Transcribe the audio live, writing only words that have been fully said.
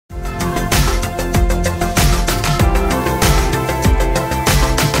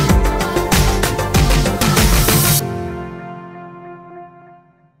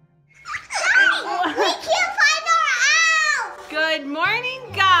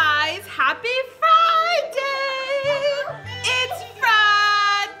Happy Friday! It's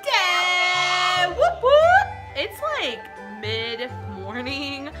Friday! Whoop whoop! It's like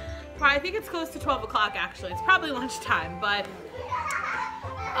mid-morning. I think it's close to 12 o'clock actually. It's probably lunchtime, but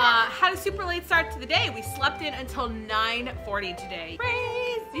had a super late start to the day. We slept in until 9:40 today.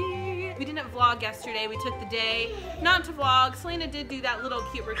 Crazy! We didn't vlog yesterday. We took the day not to vlog. Selena did do that little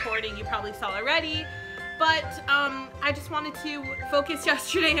cute recording you probably saw already. But I just wanted to focus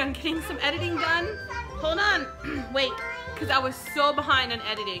yesterday on getting some editing done. Hold on, wait, because I was so behind on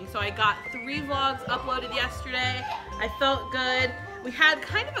editing. So I got 3 vlogs uploaded yesterday. I felt good. We had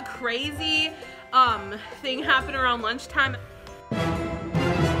kind of a crazy thing happen around lunchtime.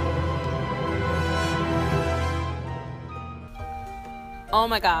 Oh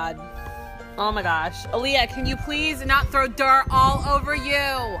my God. Oh my gosh. Aaliyah, can you please not throw dirt all over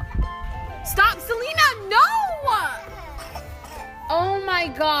you? Stop, Selena, no! Oh my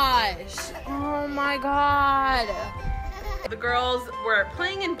gosh. Oh my God. The girls were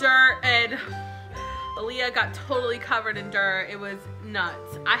playing in dirt and Aaliyah got totally covered in dirt. It was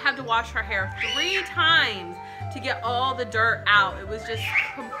nuts. I had to wash her hair 3 times to get all the dirt out. It was just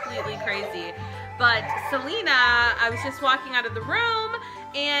completely crazy. But Selena, I was just walking out of the room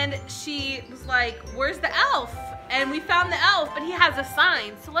and she was like, where's the elf? And we found the elf, but he has a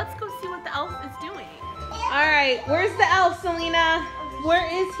sign. So let's go see what the elf is doing. All right, where's the elf, Selena? Where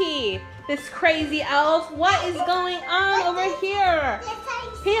is he? This crazy elf. What is going on over here?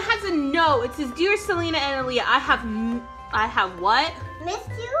 He has a note. It says, dear Selena and Aaliyah, I have what? Missed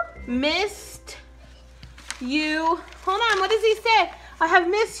you? Missed you. Hold on, what does he say? I have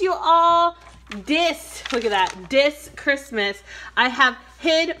missed you all look at that, this Christmas. I have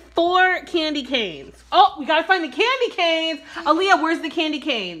hid 4 candy canes. Oh, we gotta find the candy canes. Aaliyah, where's the candy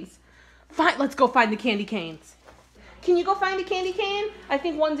canes? Fine, let's go find the candy canes. Can you go find a candy cane? I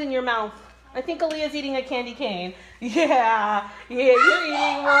think one's in your mouth. I think Aaliyah's eating a candy cane. Yeah, you're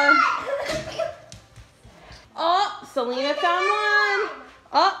eating one. Oh, Selena found one.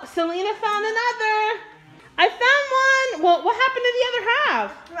 Oh, Selena found another. I found one. Well, what happened to the other half?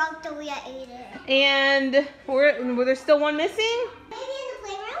 Broke, Aaliyah ate it. And were there still one missing? Maybe in the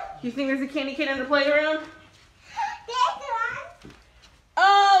playroom? You think there's a candy cane in the playroom? There's one.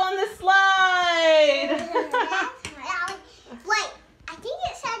 Oh, on the slide. Wait, I think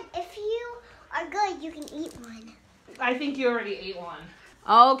it said if you are good, you can eat one. I think you already ate one.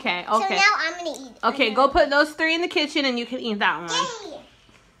 Okay, okay. So now I'm going to eat. Okay, go put those 3 in the kitchen and you can eat that one. Yay.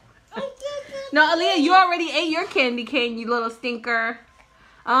 No, Aaliyah, you already ate your candy cane, you little stinker.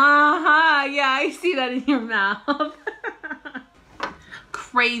 Uh-huh, yeah, I see that in your mouth.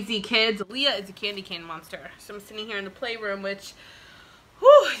 Crazy kids. Aaliyah is a candy cane monster. So I'm sitting here in the playroom, which,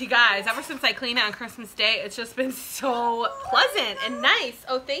 whew, you guys, ever since I cleaned it on Christmas Day, it's just been so pleasant and nice.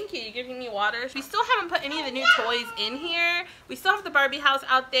 Oh, thank you. You're giving me water. We still haven't put any of the new toys in here. We still have the Barbie house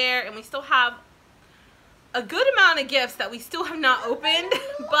out there, and we still have a good amount of gifts that we still have not opened,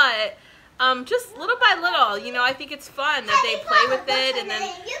 but just little by little, you know, I think it's fun that they play with it, and then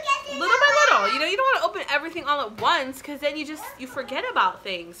little by little, you know, you don't want to open everything all at once because then you forget about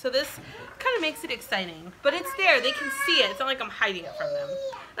things. So this kind of makes it exciting, but it's there. They can see it. It's not like I'm hiding it from them.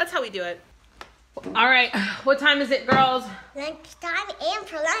 That's how we do it. All right, what time is it, girls? Lunchtime, and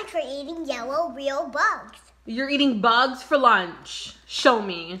for lunch we're eating yellow real bugs. You're eating bugs for lunch. Show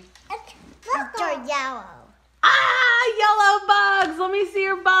me. They're yellow. Ah, yellow bugs. Let me see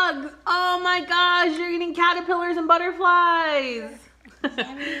your bugs. Oh my gosh, you're eating caterpillars and butterflies.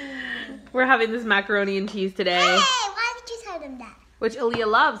 We're having this macaroni and cheese today. Hey, why did you tell them that? Which Aaliyah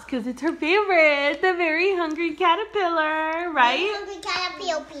loves because it's her favorite. The very hungry caterpillar, right? The hungry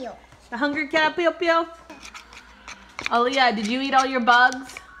caterpillar. The hungry caterpillar. Aaliyah, did you eat all your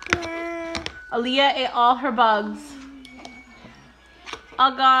bugs? Yeah. Aaliyah ate all her bugs.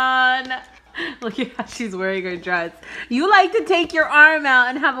 All gone. Look at how she's wearing her dress. You like to take your arm out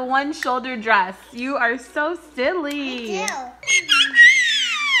and have a one-shoulder dress. You are so silly. I do.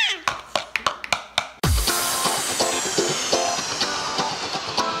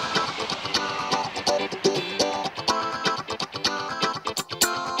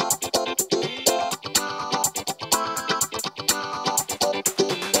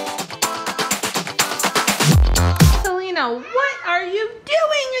 Selena, what are you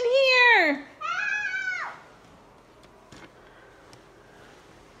doing in here?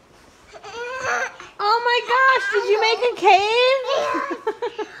 Oh my gosh, did you make a cave?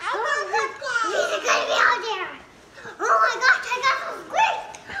 He's gonna be out there. Oh my gosh, I got some squid.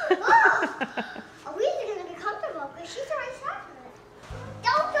 Oh, Weezy's gonna be comfortable because she's already started.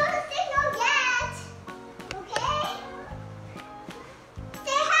 Don't throw the signal yet. Okay?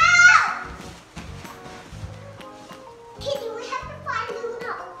 Say help!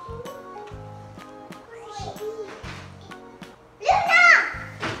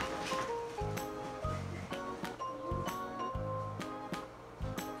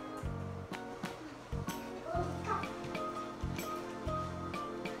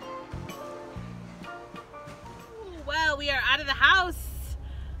 we are out of the house.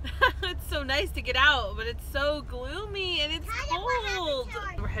 It's so nice to get out, but it's so gloomy and it's cold.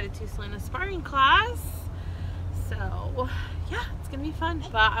 We're headed to Selena's sparring class. So, yeah, it's gonna be fun.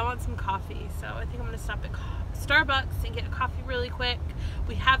 But I want some coffee, so I think I'm gonna stop at Starbucks and get a coffee really quick.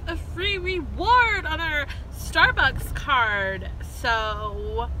 We have a free reward on our Starbucks card,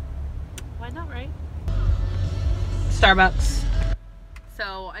 so why not, right? Starbucks.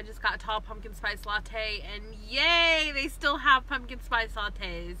 So I just got a tall pumpkin spice latte, and yay, they still have pumpkin spice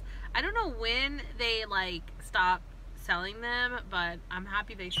lattes. I don't know when they like stopped selling them, but I'm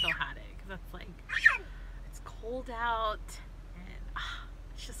happy they still had it, because that's like, it's cold out and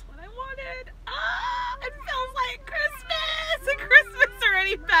it's just what I wanted. It feels like Christmas, and Christmas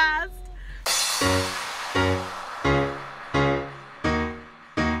already passed.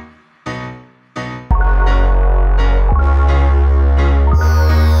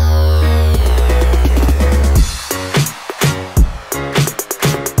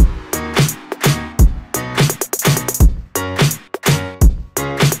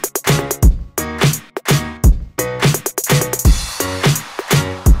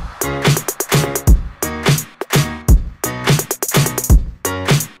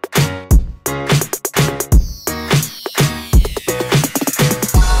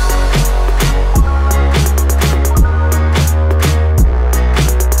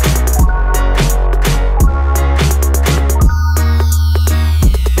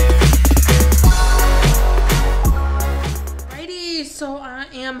 So I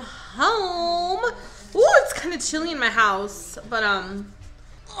am home. Ooh, it's kind of chilly in my house, but I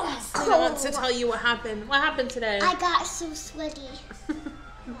want to tell you what happened. What happened today? I got so sweaty.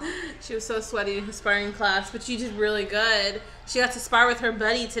 She was so sweaty in her sparring class, but she did really good. She got to spar with her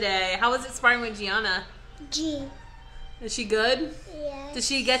buddy today. How was it sparring with Gianna? G. Is she good? Yeah. Did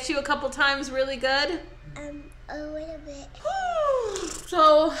she get you a couple times really good? A little bit.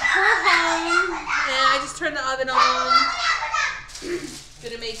 So we're home, and I just turned the oven on.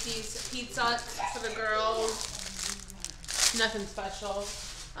 Gonna make these pizza for the girls. Nothing special.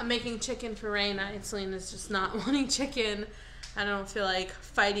 I'm making chicken for Raina, and Selena's just not wanting chicken. I don't feel like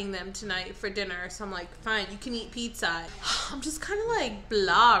fighting them tonight for dinner, so I'm like, fine, you can eat pizza. I'm just kind of like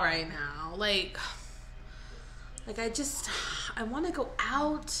blah right now. Like I want to go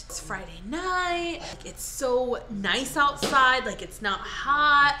out. It's Friday night. Like, it's so nice outside. Like, it's not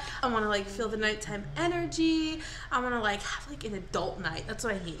hot. I want to like feel the nighttime energy. I want to like have like an adult night. That's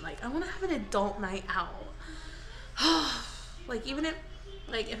what I need. Like, I want to have an adult night out. Like, even if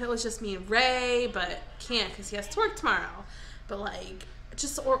it was just me and Ray, but can't because he has to work tomorrow. But like,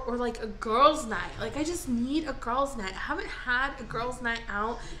 just or like a girls' night. Like, I just need a girls' night. I haven't had a girls' night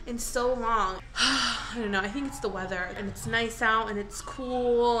out in so long. I don't know. I think it's the weather, and it's nice out, and it's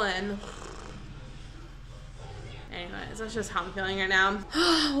cool, and anyways, that's just how I'm feeling right now.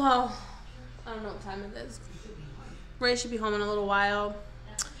 Well, I don't know what time it is. Ray should be home in a little while,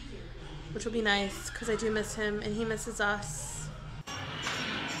 which will be nice because I do miss him, and he misses us.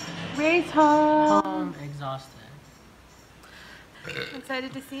 Ray's home. Exhausted.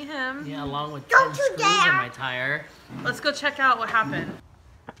 Excited to see him. Yeah, along with 10 screws in my tire. Let's go check out what happened.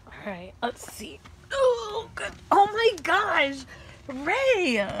 All right, let's see. Oh, good. Oh my gosh,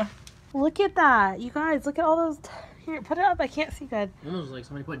 Ray! Look at that, you guys. Look at all those. Here, put it up. I can't see good. It was like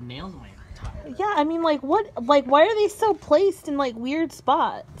somebody put nails in my tire. Yeah, I mean, like, what? Like, why are they so placed in like weird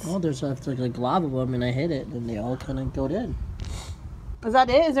spots? Well, there's like a glob of them, and I hit it, and they all kind of go in. Is that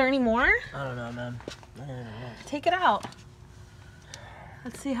it? Is there any more? I don't know, man. I don't know. Take it out.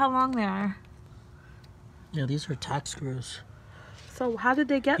 Let's see how long they are. Yeah, these are tack screws. So how did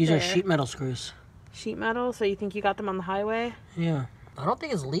they get These there? are sheet metal screws. Sheet metal? So you think you got them on the highway? Yeah. I don't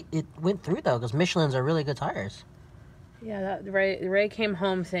think it went through, though, because Michelin's are really good tires. Yeah, Ray came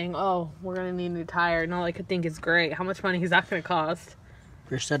home saying, oh, we're going to need a new tire. And all I could think is, great. How much money is that going to cost?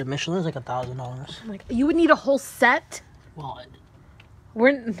 Your set of Michelin's like $1,000. I'm like, you would need a whole set? Well,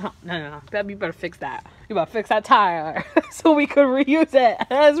 We're no. You better fix that. You better fix that tire so we could reuse it.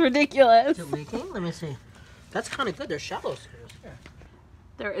 That's ridiculous. is it leaking? Let me see. That's kind of good. They're shallow screws. Here.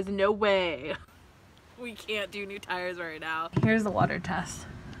 There is no way we can't do new tires right now. Here's the water test.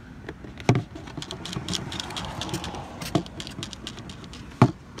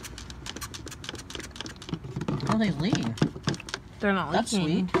 How are they leaking? They're not That's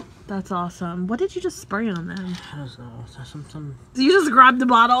leaking. sweet. That's awesome. What did you just spray on them? I don't know. Some... You just grabbed the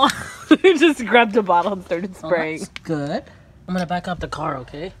bottle. You just grabbed the bottle and started spraying. Oh, that's good. I'm gonna back up the car,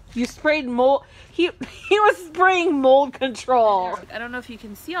 okay? You sprayed mold. He was spraying mold control. I don't know if you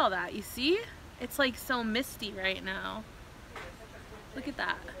can see all that. You see? It's like so misty right now. Look at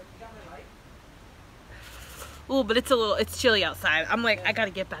that. Ooh, but it's chilly outside. I'm like, I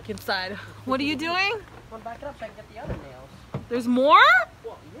gotta get back inside. What are you doing? I'm backing up so I can get the other nails. There's more?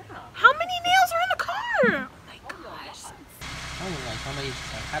 Well, yeah. How many nails are in the car? Oh my gosh. I don't know, like somebody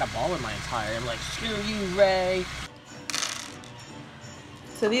like, had a ball with my entire. I'm like, screw you, Ray.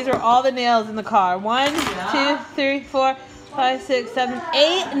 So these are all the nails in the car. 1, 2, 3, 4, 5, 6, 7,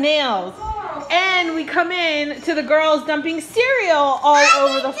 8 nails. And we come in to the girls dumping cereal all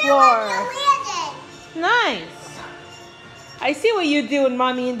over the floor. Nice. I see what you do when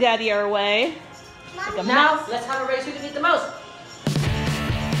mommy and daddy are away. Like a Now, mess. let's have a race who can eat the most.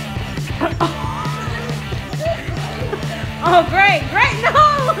 Oh, great, great.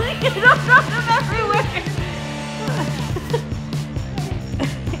 No, you don't drop them everywhere.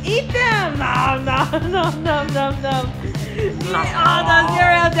 Eat them. No. Oh, the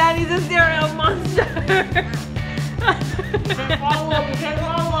cereal. Daddy's a cereal monster.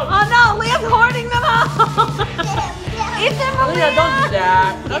 Oh, no. Leah's hoarding them all. Eat them, Leah, don't do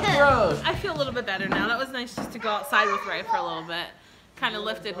that. That's gross. I feel a little bit better now. That was nice just to go outside with Ray for a little bit. Kind of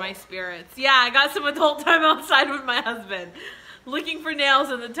lifted my spirits. Yeah, I got some adult time outside with my husband. Looking for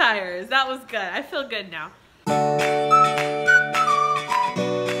nails in the tires. That was good. I feel good now.